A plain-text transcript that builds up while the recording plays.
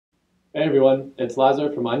Hey everyone, it's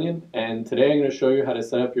Lazar from Onion, and today I'm going to show you how to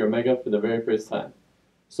set up your Omega for the very first time.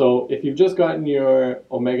 So if you've just gotten your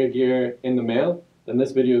Omega gear in the mail, then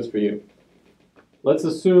this video is for you. Let's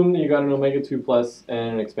assume you got an Omega2 Plus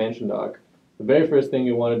and an expansion dock. The very first thing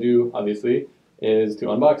you want to do, obviously, is to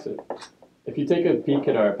unbox it. If you take a peek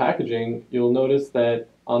at our packaging, you'll notice that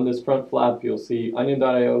on this front flap you'll see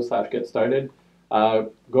onion.io/get-started.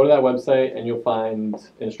 Go to that website and you'll find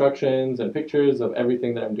instructions and pictures of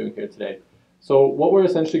everything that I'm doing here today. So what we're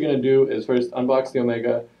essentially going to do is first unbox the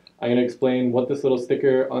Omega. I'm going to explain what this little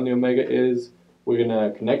sticker on the Omega is. We're going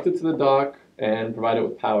to connect it to the dock and provide it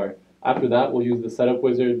with power. After that, we'll use the setup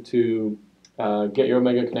wizard to get your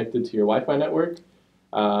Omega connected to your Wi-Fi network,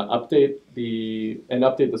 update the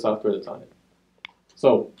software that's on it.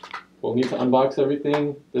 So we'll need to unbox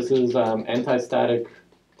everything. This is a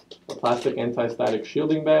plastic anti-static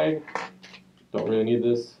shielding bag. Don't really need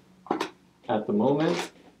this at the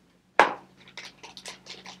moment.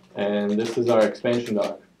 And this is our expansion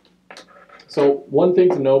dock. So one thing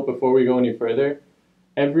to note before we go any further,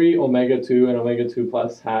 every Omega2 and Omega2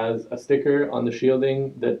 Plus has a sticker on the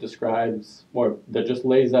shielding that describes, or that just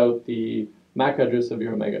lays out the MAC address of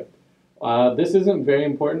your Omega. This isn't very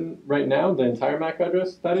important right now, the entire MAC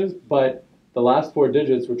address, that is, but the last 4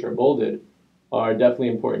 digits, which are bolded, are definitely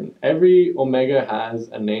important. Every Omega has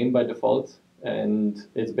a name by default, and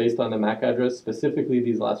it's based on the MAC address, specifically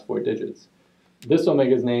these last 4 digits. This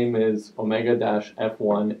Omega's name is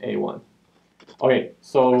Omega-F1A1. Okay,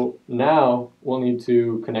 so now we'll need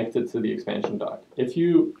to connect it to the expansion dock. If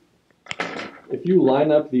you line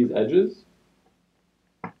up these edges,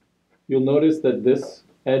 you'll notice that this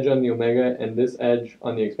edge on the Omega and this edge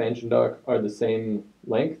on the expansion dock are the same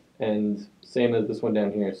length and same as this one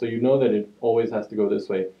down here. So you know that it always has to go this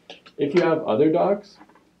way. If you have other docks,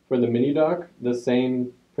 for the mini dock, the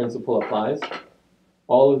same principle applies.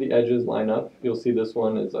 All of the edges line up. You'll see this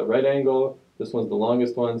one is a right angle, this one's the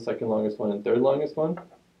longest one, second longest one, and third longest one.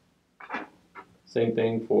 Same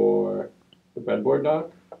thing for the breadboard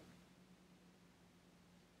dock.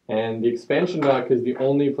 And the expansion dock is the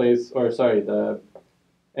only place,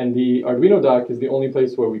 and the Arduino dock is the only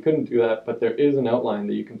place where we couldn't do that, but there is an outline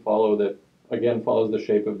that you can follow that, again, follows the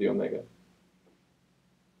shape of the Omega.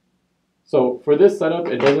 So for this setup,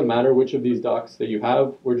 it doesn't matter which of these docks that you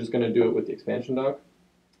have, we're just going to do it with the expansion dock.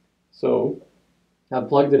 So I've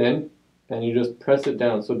plugged it in, and you just press it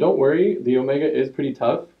down. So don't worry, the Omega is pretty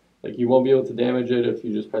tough. Like, you won't be able to damage it if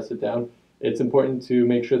you just press it down. It's important to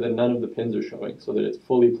make sure that none of the pins are showing so that it's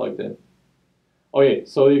fully plugged in. Okay,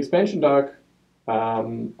 so the expansion dock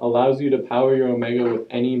allows you to power your Omega with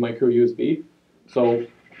any micro USB. So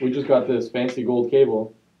we just got this fancy gold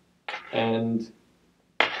cable, and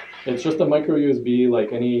it's just a micro USB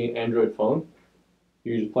like any Android phone.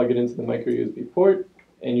 You just plug it into the micro USB port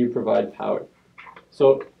and you provide power.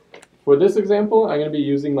 So for this example, I'm going to be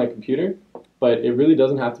using my computer, but it really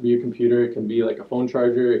doesn't have to be a computer. It can be like a phone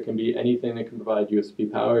charger. It can be anything that can provide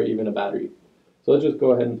USB power, even a battery. So let's just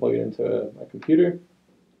go ahead and plug it into my computer.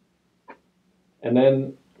 And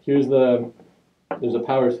then there's a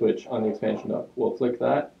power switch on the expansion dock. We'll flick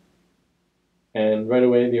that, and right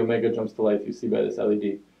away the Omega jumps to life. You see by this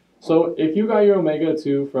LED. So if you got your Omega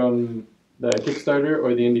 2 from the Kickstarter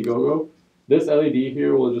or the Indiegogo, this LED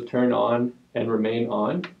here will just turn on and remain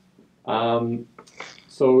on.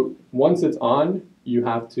 So once it's on, you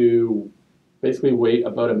have to basically wait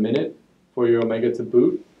about a minute for your Omega to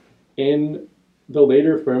boot. In the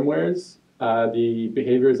later firmwares, the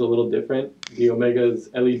behavior is a little different. The Omega's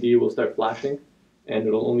LED will start flashing, and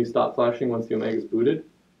it'll only stop flashing once the Omega's booted.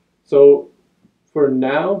 So for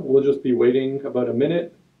now, we'll just be waiting about a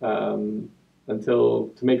minute to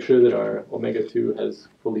make sure that our Omega 2 has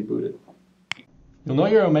fully booted. You'll know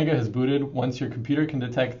your Omega has booted once your computer can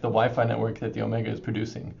detect the Wi-Fi network that the Omega is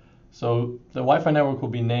producing. So the Wi-Fi network will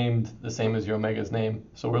be named the same as your Omega's name.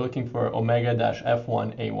 So we're looking for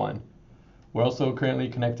Omega-F1A1. We're also currently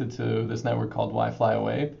connected to this network called Wi-Fi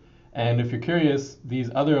Away. And if you're curious, these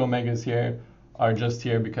other Omegas here are just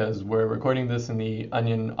here because we're recording this in the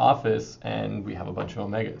Onion office and we have a bunch of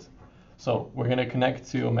Omegas. So we're going to connect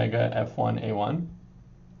to Omega-F1A1.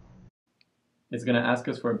 It's going to ask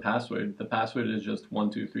us for a password. The password is just 1,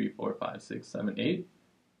 2, 3, 4, 5, 6, 7, 8.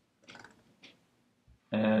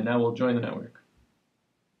 And now we'll join the network.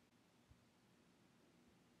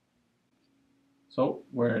 So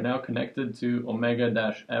we're now connected to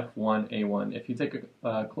Omega-F1A1. If you take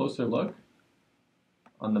a closer look,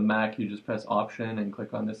 on the Mac you just press Option and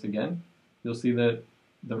click on this again. You'll see that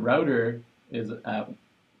the router is at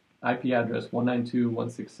IP address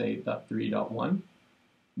 192.168.3.1.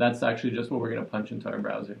 That's actually just what we're going to punch into our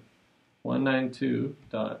browser.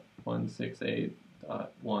 192.168.3.1.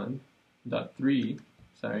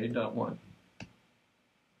 168.1.3.1.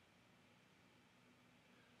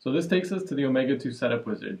 So this takes us to the Omega2 setup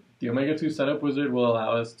wizard. The Omega2 setup wizard will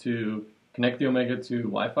allow us to connect the Omega2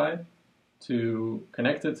 Wi-Fi, to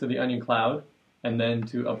connect it to the Onion Cloud, and then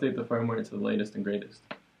to update the firmware to the latest and greatest.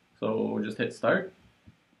 So we'll just hit start.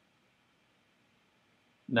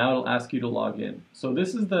 Now it'll ask you to log in. So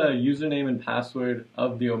this is the username and password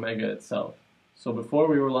of the Omega itself. So before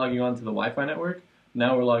we were logging on to the Wi-Fi network,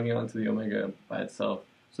 now we're logging on to the Omega by itself.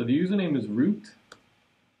 So the username is root,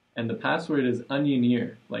 and the password is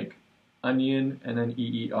onioneer, like onion and then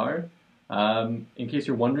EER. In case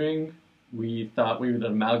you're wondering, we thought we would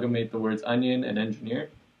amalgamate the words onion and engineer.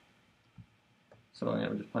 So I'm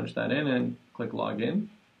going to just punch that in and click login.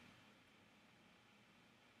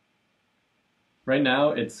 Right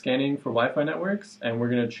now it's scanning for Wi-Fi networks, and we're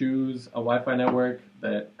going to choose a Wi-Fi network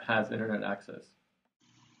that has internet access.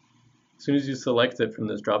 As soon as you select it from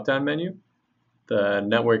this drop-down menu, the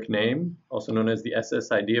network name, also known as the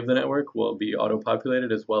SSID of the network, will be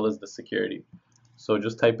auto-populated as well as the security. So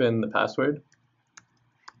just type in the password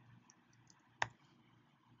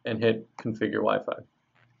and hit configure Wi-Fi.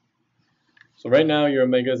 So right now your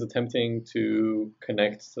Omega is attempting to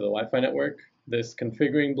connect to the Wi-Fi network. This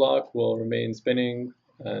configuring block will remain spinning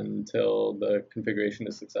until the configuration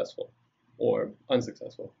is successful or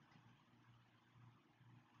unsuccessful.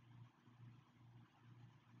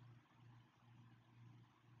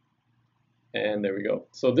 And there we go.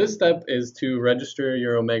 So this step is to register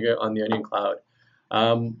your Omega on the Onion Cloud.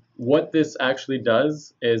 What this actually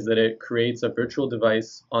does is that it creates a virtual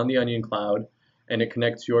device on the Onion Cloud, and it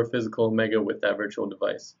connects your physical Omega with that virtual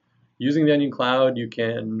device. Using the Onion Cloud, you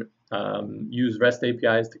can use REST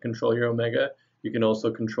APIs to control your Omega. You can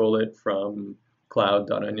also control it from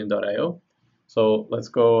cloud.onion.io. So let's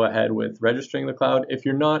go ahead with registering the cloud. If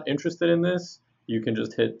you're not interested in this, you can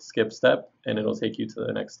just hit skip step and it'll take you to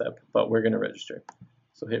the next step, but we're going to register.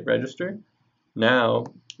 So hit register. Now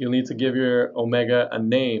you'll need to give your Omega a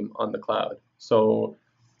name on the cloud. So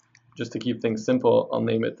just to keep things simple, I'll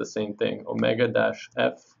name it the same thing,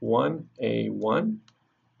 Omega-F1A1,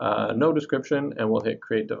 no description, and we'll hit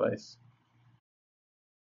create device.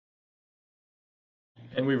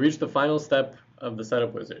 And we reached the final step of the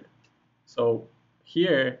setup wizard. So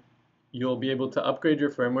here, you'll be able to upgrade your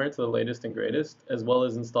firmware to the latest and greatest, as well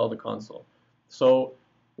as install the console. So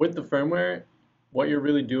with the firmware, what you're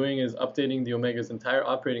really doing is updating the Omega's entire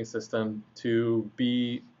operating system to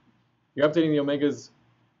be, with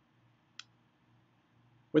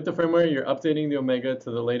the firmware, you're updating the Omega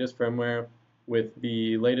to the latest firmware with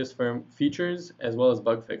the latest features as well as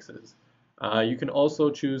bug fixes. You can also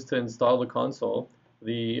choose to install the console,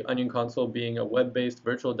 the Onion console being a web-based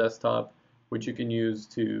virtual desktop which you can use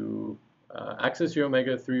to access your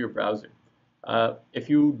Omega through your browser. If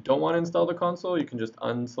you don't want to install the console, you can just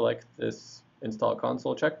unselect this install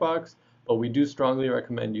console checkbox, but we do strongly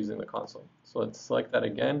recommend using the console. So let's select that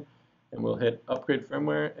again, and we'll hit upgrade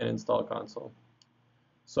firmware and install console.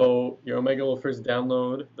 So your Omega will first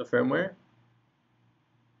download the firmware.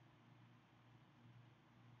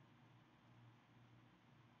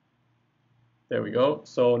 There we go.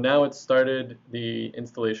 So now it's started the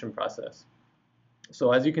installation process.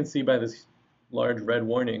 So as you can see by this large red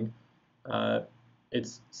warning,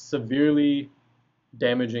 it's severely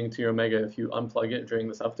damaging to your Omega if you unplug it during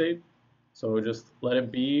this update. So just let it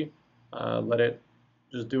be, let it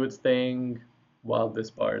just do its thing while this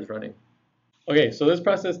bar is running. Okay, so this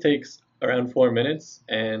process takes around 4 minutes,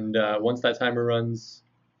 and once that timer runs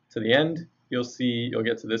to the end, you'll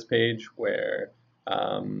get to this page where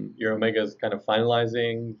your Omega is kind of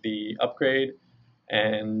finalizing the upgrade,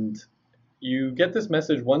 and you get this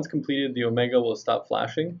message: once completed, the Omega will stop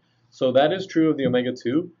flashing. So that is true of the Omega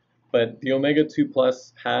 2, but the Omega 2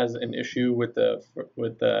 Plus has an issue with the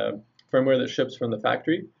firmware that ships from the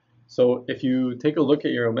factory. So if you take a look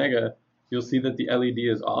at your Omega, you'll see that the LED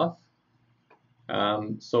is off.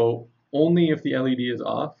 So only if the LED is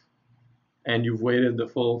off and you've waited the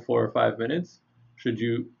full 4 or 5 minutes should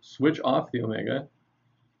you switch off the Omega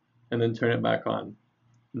and then turn it back on.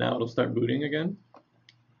 Now it'll start booting again.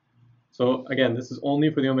 So again, this is only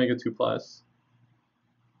for the Omega 2 Plus.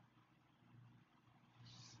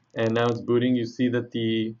 And now it's booting. You see that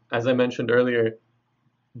as I mentioned earlier,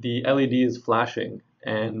 the LED is flashing,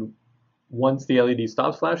 and once the LED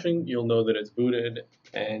stops flashing, you'll know that it's booted,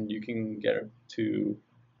 and you can get to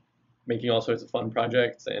making all sorts of fun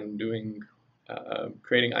projects and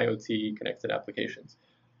creating IoT connected applications.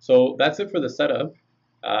 So that's it for the setup.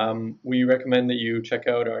 We recommend that you check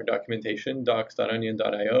out our documentation,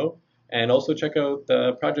 docs.onion.io, and also check out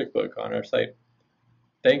the project book on our site.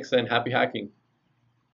 Thanks and happy hacking.